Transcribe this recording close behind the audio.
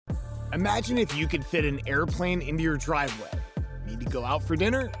Imagine if you could fit an airplane into your driveway. Need to go out for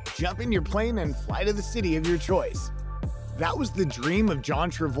dinner? Jump in your plane and fly to the city of your choice. That was the dream of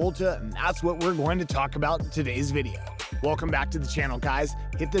John Travolta, and that's what we're going to talk about in today's video. Welcome back to the channel, guys.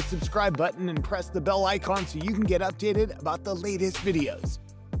 Hit the subscribe button and press the bell icon so you can get updated about the latest videos.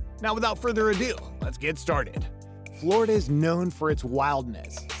 Now, without further ado, let's get started. Florida is known for its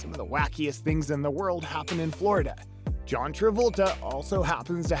wildness. Some of the wackiest things in the world happen in Florida. John Travolta also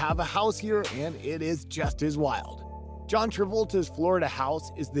happens to have a house here, and it is just as wild. John Travolta's Florida house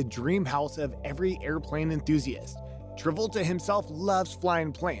is the dream house of every airplane enthusiast. Travolta himself loves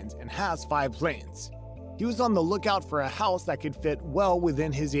flying planes and has 5 planes. He was on the lookout for a house that could fit well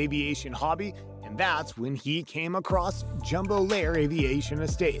within his aviation hobby, and that's when he came across Jumbo Lair Aviation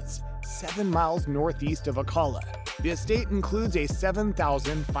Estates, 7 miles northeast of Ocala. The estate includes a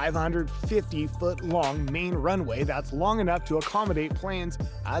 7,550-foot-long main runway that's long enough to accommodate planes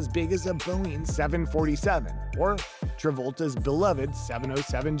as big as a Boeing 747, or Travolta's beloved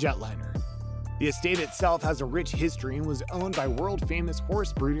 707 jetliner. The estate itself has a rich history and was owned by world-famous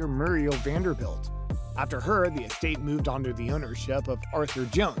horse breeder Lxryio Vanderbilt. After her, the estate moved under the ownership of Arthur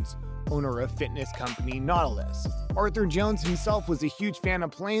Jones, owner of fitness company Nautilus. Arthur Jones himself was a huge fan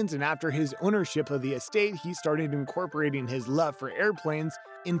of planes, and after his ownership of the estate, he started incorporating his love for airplanes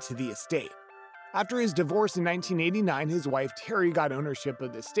into the estate. After his divorce in 1989, his wife Terry got ownership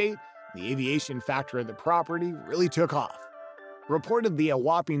of the estate. The aviation factor of the property really took off. Reportedly, a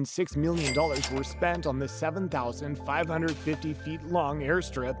whopping $6 million were spent on the 7,550 feet long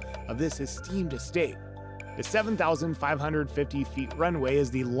airstrip of this esteemed estate. The 7,550 feet runway is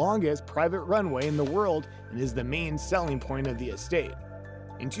the longest private runway in the world and is the main selling point of the estate.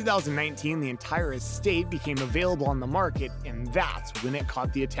 In 2019, the entire estate became available on the market, and that's when it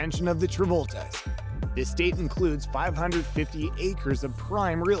caught the attention of the Travoltas. The estate includes 550 acres of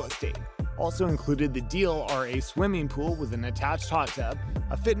prime real estate. Also included the deal are a swimming pool with an attached hot tub,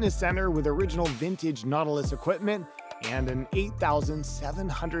 a fitness center with original vintage Nautilus equipment, and an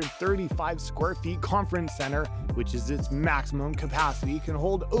 8,735 square feet conference center, which is its maximum capacity, can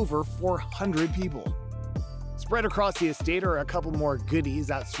hold over 400 people. Spread across the estate are a couple more goodies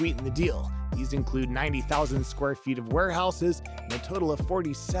that sweeten the deal. These include 90,000 square feet of warehouses and a total of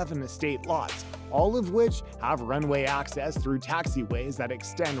 47 estate lots, all of which have runway access through taxiways that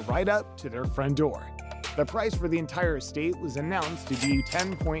extend right up to their front door. The price for the entire estate was announced to be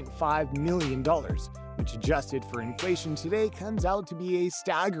 $10.5 million, which adjusted for inflation today comes out to be a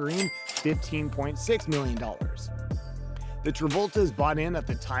staggering $15.6 million. The Travoltas bought in at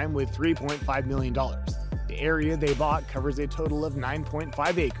the time with $3.5 million. The area they bought covers a total of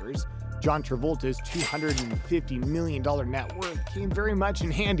 9.5 acres. John Travolta's $250 million net worth came very much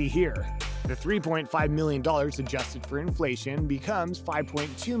in handy here. The $3.5 million adjusted for inflation becomes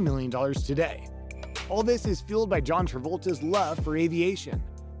 $5.2 million today. All this is fueled by John Travolta's love for aviation.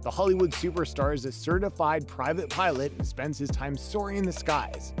 The Hollywood superstar is a certified private pilot and spends his time soaring in the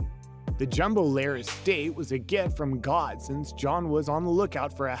skies. The Jumbo Lair estate was a gift from God since John was on the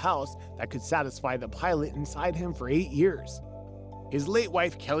lookout for a house that could satisfy the pilot inside him for 8 years. His late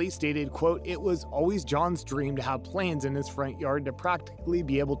wife Kelly stated, quote, "It was always John's dream to have planes in his front yard to practically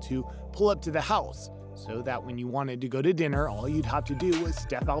be able to pull up to the house, so that when you wanted to go to dinner, all you'd have to do was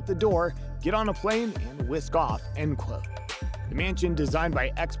step out the door, get on a plane, and whisk off," end quote. The mansion, designed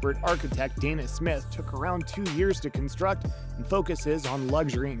by expert architect Dana Smith, took around 2 years to construct and focuses on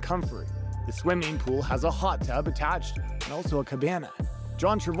luxury and comfort. The swimming pool has a hot tub attached and also a cabana.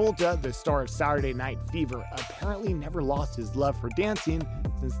 John Travolta, the star of Saturday Night Fever, apparently never lost his love for dancing,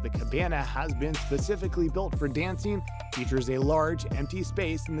 since the cabana has been specifically built for dancing, features a large, empty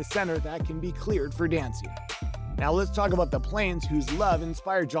space in the center that can be cleared for dancing. Now let's talk about the planes whose love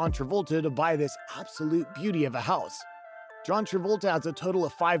inspired John Travolta to buy this absolute beauty of a house. John Travolta has a total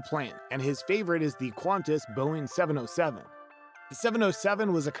of 5 planes, and his favorite is the Qantas Boeing 707. The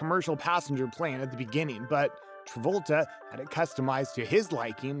 707 was a commercial passenger plane at the beginning, but Travolta had it customized to his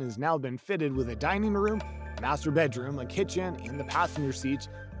liking and has now been fitted with a dining room, master bedroom, a kitchen, and the passenger seats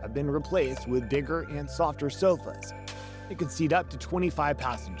have been replaced with bigger and softer sofas. It could seat up to 25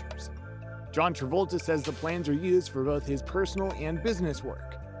 passengers. John Travolta says the planes are used for both his personal and business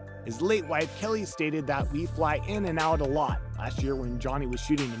work. His late wife Kelly stated that "We fly in and out a lot. Last year when Johnny was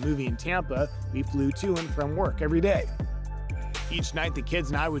shooting a movie in Tampa, we flew to and from work every day. Each night the kids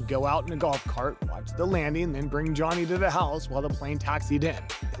and I would go out in a golf cart, watch the landing, then bring Johnny to the house while the plane taxied in.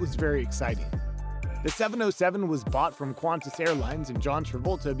 It was very exciting." The 707 was bought from Qantas Airlines, and John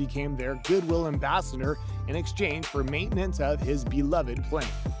Travolta became their goodwill ambassador in exchange for maintenance of his beloved plane.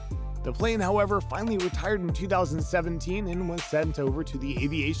 The plane, however, finally retired in 2017 and was sent over to the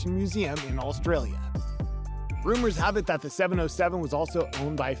Aviation Museum in Australia. Rumors have it that the 707 was also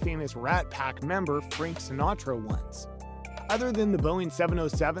owned by famous Rat Pack member Frank Sinatra once. Other than the Boeing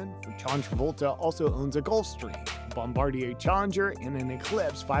 707, John Travolta also owns a Gulfstream, a Bombardier Challenger, and an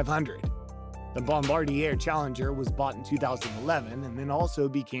Eclipse 500. The Bombardier Challenger was bought in 2011 and then also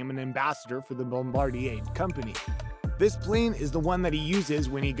became an ambassador for the Bombardier company. This plane is the one that he uses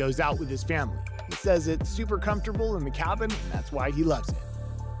when he goes out with his family. He says it's super comfortable in the cabin and that's why he loves it.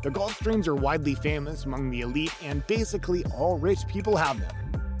 The Gulfstreams are widely famous among the elite and basically all rich people have them.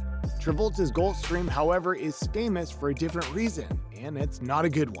 Travolta's Gulfstream, however, is famous for a different reason, and it's not a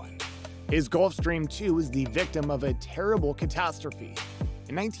good one. His Gulfstream 2 is the victim of a terrible catastrophe.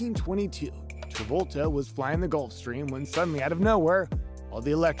 In 1922, Travolta was flying the Gulfstream when suddenly out of nowhere, all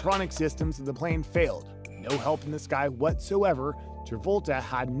the electronic systems of the plane failed. No help in the sky whatsoever, Travolta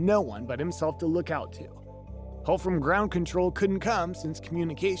had no one but himself to look out to. Help from ground control couldn't come since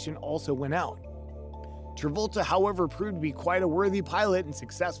communication also went out. Travolta, however, proved to be quite a worthy pilot and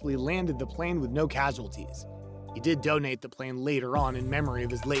successfully landed the plane with no casualties. He did donate the plane later on in memory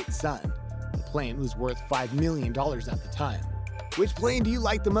of his late son. The plane was worth $5 million at the time. Which plane do you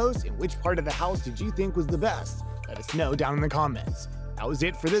like the most, and which part of the house did you think was the best? Let us know down in the comments. That was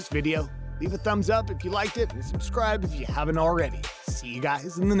it for this video. Leave a thumbs up if you liked it and subscribe if you haven't already. See you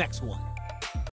guys in the next one.